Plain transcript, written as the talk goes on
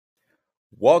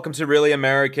Welcome to Really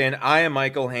American. I am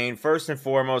Michael Hayne. First and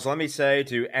foremost, let me say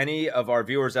to any of our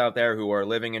viewers out there who are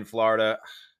living in Florida,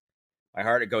 my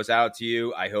heart goes out to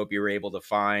you. I hope you were able to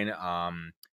find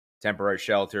temporary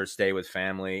shelter, stay with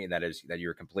family, that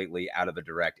you're completely out of the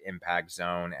direct impact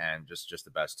zone, and just the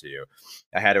best to you.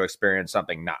 I had to experience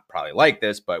something not probably like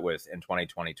this, but in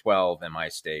 2012 in my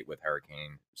state with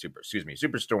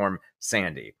Superstorm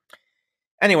Sandy.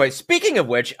 Anyway, speaking of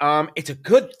which, it's a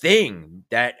good thing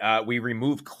that we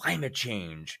removed climate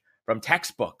change from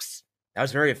textbooks. That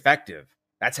was very effective.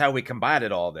 That's how we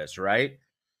combated all this, right?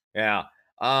 Yeah.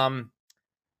 And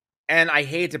I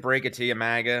hate to break it to you,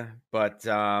 MAGA, but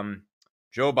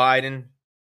Joe Biden,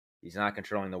 he's not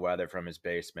controlling the weather from his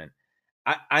basement.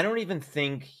 I don't even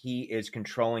think he is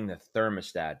controlling the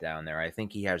thermostat down there. I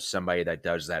think he has somebody that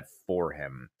does that for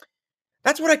him.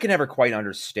 That's what I can never quite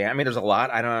understand. I mean, there's a lot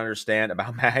I don't understand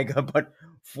about MAGA, but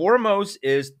foremost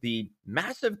is the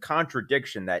massive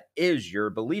contradiction that is your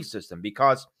belief system.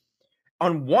 Because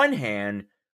on one hand,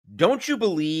 don't you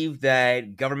believe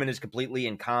that government is completely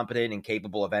incompetent,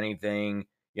 incapable of anything,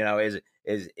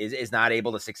 is not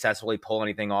able to successfully pull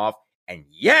anything off? And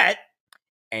yet,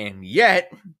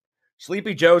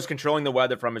 Sleepy Joe's controlling the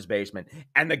weather from his basement.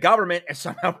 And the government is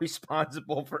somehow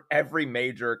responsible for every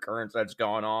major occurrence that's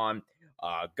going on.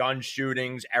 Gun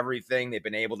shootings, everything. They've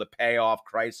been able to pay off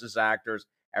crisis actors,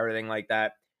 everything like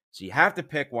that. So you have to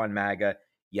pick one, MAGA.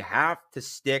 You have to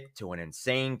stick to an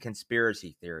insane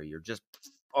conspiracy theory. You're just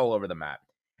all over the map.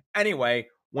 Anyway,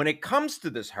 when it comes to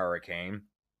this hurricane,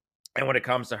 and when it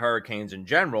comes to hurricanes in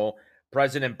general,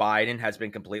 President Biden has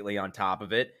been completely on top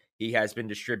of it. He has been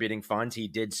distributing funds. He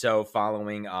did so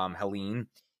following Helene.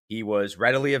 He was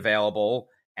readily available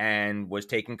and was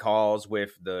taking calls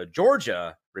with the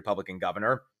Georgia Republican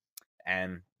governor,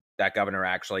 and that governor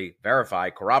actually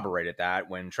corroborated that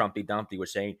when Trumpy Dumpty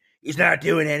was saying, he's not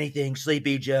doing anything,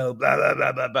 Sleepy Joe, blah, blah,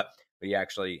 blah, blah, blah. But he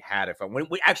actually had it.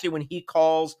 When he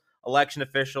calls election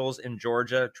officials in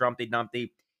Georgia, Trumpy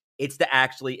Dumpty, it's to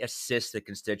actually assist the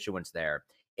constituents there.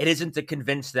 It isn't to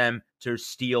convince them to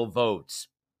steal votes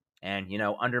and,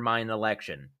 undermine an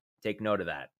election. Take note of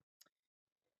that.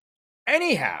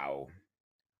 Anyhow,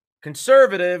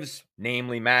 conservatives,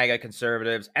 namely MAGA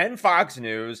conservatives and Fox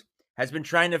News, has been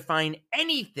trying to find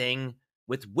anything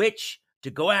with which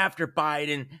to go after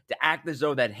Biden, to act as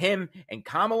though that him and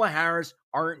Kamala Harris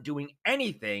aren't doing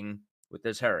anything with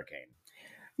this hurricane.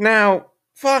 Now,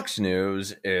 Fox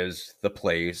News is the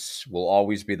place, will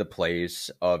always be the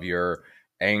place of your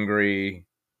angry,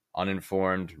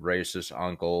 uninformed, racist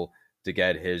uncle to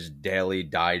get his daily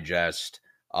digest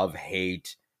of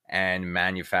hate and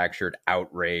manufactured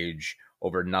outrage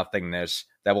over nothingness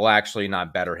that will actually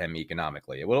not better him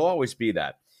economically. It will always be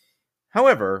that.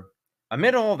 However,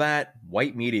 amid all that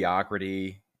white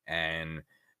mediocrity and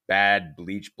bad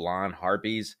bleach blonde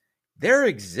harpies, there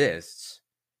exists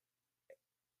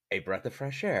a breath of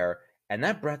fresh air, and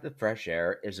that breath of fresh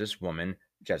air is this woman,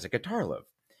 Jessica Tarlov.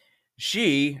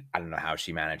 I don't know how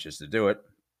she manages to do it.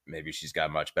 Maybe she's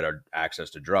got much better access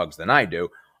to drugs than I do,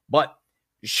 but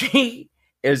she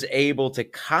is able to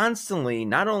constantly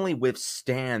not only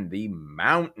withstand the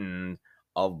mountain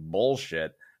of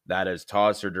bullshit that is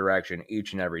tossed her direction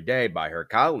each and every day by her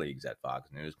colleagues at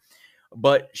Fox News,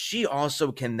 but she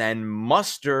also can then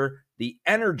muster the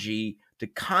energy to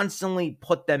constantly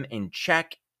put them in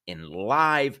check in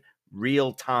live,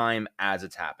 real time as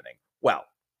it's happening. Well,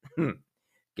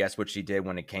 guess what she did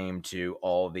when it came to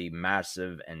all the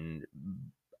massive and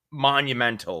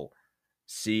monumental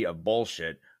sea of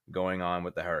bullshit going on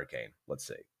with the hurricane? Let's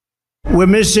see. We're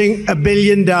missing $1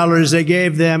 billion they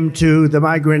gave them to the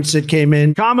migrants that came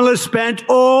in. Kamala spent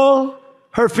all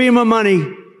her FEMA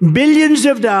money, billions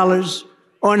of dollars,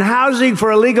 on housing for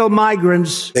illegal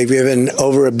migrants. They've given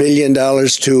over $1 billion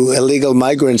to illegal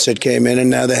migrants that came in,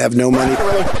 and now they have no money.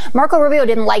 Marco Rubio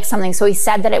didn't like something, so he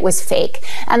said that it was fake.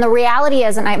 And the reality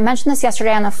is, and I mentioned this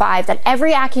yesterday on The Five, that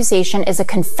every accusation is a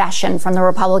confession from the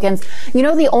Republicans.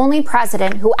 The only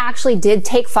president who actually did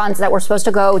take funds that were supposed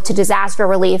to go to disaster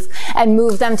relief and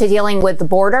move them to dealing with the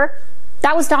border,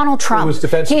 that was Donald Trump. It was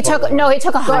Defense Department. He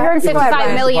took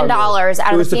 $155 million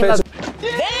out of the FEMA.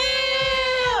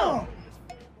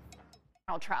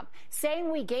 Trump saying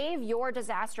we gave your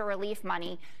disaster relief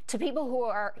money to people who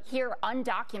are here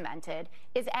undocumented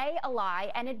is a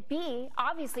lie, and it B,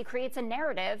 obviously creates a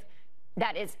narrative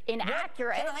that is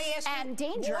inaccurate and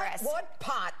dangerous. What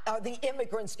pot are the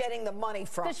immigrants getting the money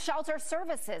from? The shelter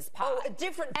services pot. Oh, a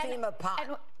different FEMA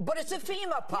pot. But it's a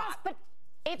FEMA pot. Yes,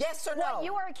 but yes or no? What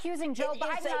you are accusing Joe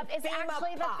Biden of is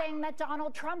actually the thing that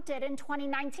Donald Trump did in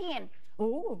 2019.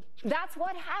 Ooh, that's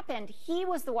what happened. He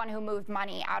was the one who moved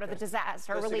money out of the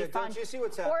disaster relief fund. Don't you see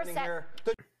what's happening here?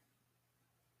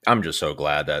 I'm just so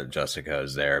glad that Jessica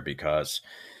is there, because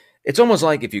it's almost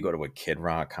like if you go to a Kid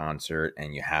Rock concert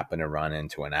and you happen to run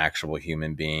into an actual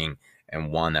human being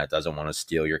and one that doesn't want to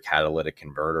steal your catalytic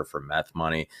converter for meth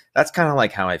money. That's kind of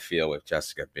like how I feel with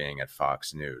Jessica being at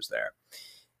Fox News there.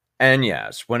 And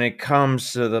yes, when it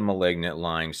comes to the malignant,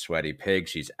 lying, sweaty pig,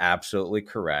 she's absolutely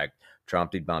correct.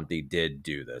 Trumpy Bumpty did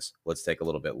do this. Let's take a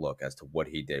little bit look as to what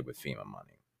he did with FEMA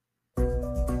money.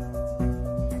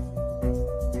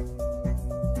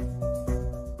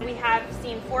 We have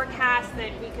seen forecasts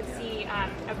that we could see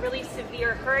a really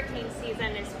severe hurricane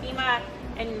season. Is FEMA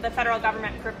and the federal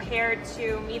government prepared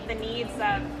to meet the needs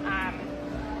of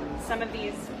some of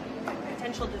these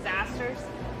potential disasters?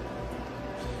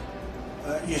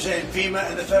 You're saying FEMA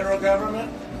and the federal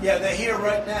government? Yeah, they're here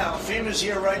right now. FEMA's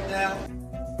here right now.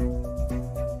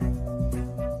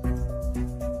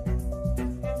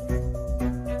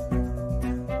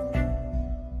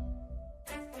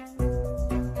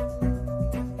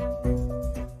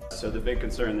 So the big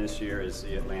concern this year is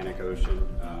the Atlantic Ocean.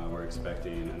 We're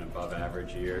expecting an above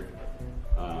average year.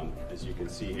 As you can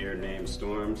see here, named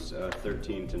storms,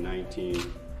 13 to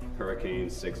 19,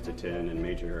 hurricanes 6 to 10, and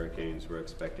major hurricanes we're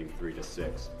expecting 3 to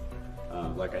 6.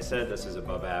 Like I said, this is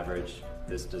above average.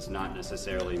 This does not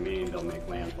necessarily mean they'll make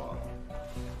landfall.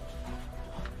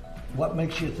 What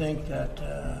makes you think that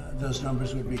those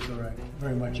numbers would be correct?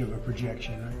 Very much of a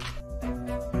projection, right?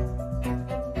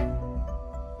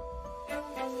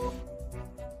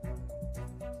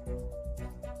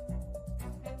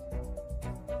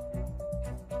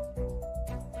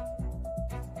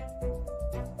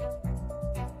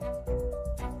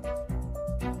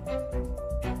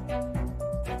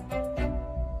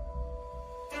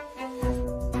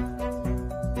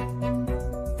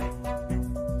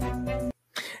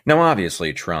 Now,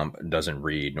 obviously, Trump doesn't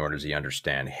read, nor does he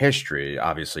understand history.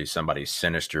 Obviously, somebody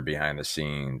sinister behind the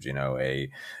scenes, a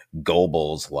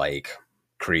Goebbels-like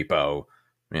creepo,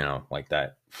 like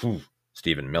that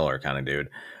Stephen Miller kind of dude,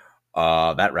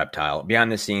 that reptile behind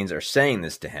the scenes are saying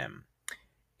this to him.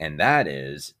 And that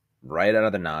is right out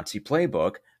of the Nazi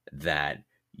playbook, that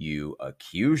you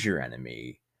accuse your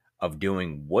enemy of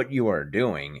doing what you are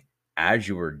doing as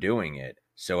you are doing it,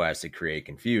 so as to create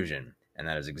confusion. And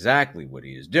that is exactly what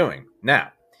he is doing.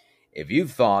 Now, if you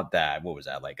thought that, what was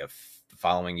that, like the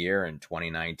following year in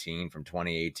 2019 from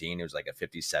 2018, it was like a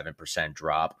 57%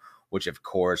 drop, which of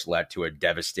course led to a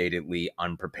devastatedly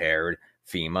unprepared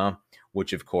FEMA,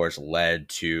 which of course led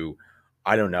to,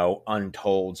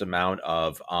 untold amount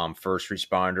of first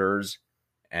responders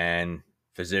and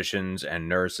physicians and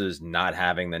nurses not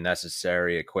having the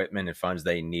necessary equipment and funds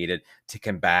they needed to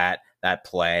combat that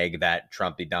plague that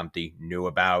Trumpy Dumpty knew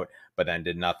about, but then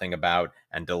did nothing about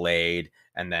and delayed,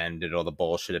 and then did all the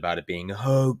bullshit about it being a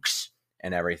hoax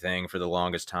and everything for the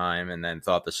longest time, and then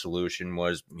thought the solution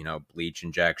was, bleach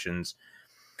injections.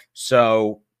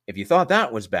 So if you thought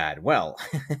that was bad, well,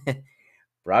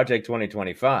 Project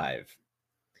 2025,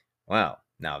 well,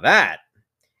 now that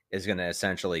is going to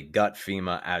essentially gut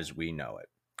FEMA as we know it.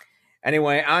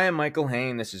 Anyway, I am Michael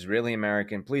Hayne. This is Really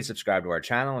American. Please subscribe to our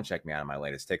channel and check me out on my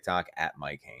latest TikTok at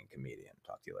Mike Hayne Comedian.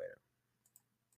 Talk to you later.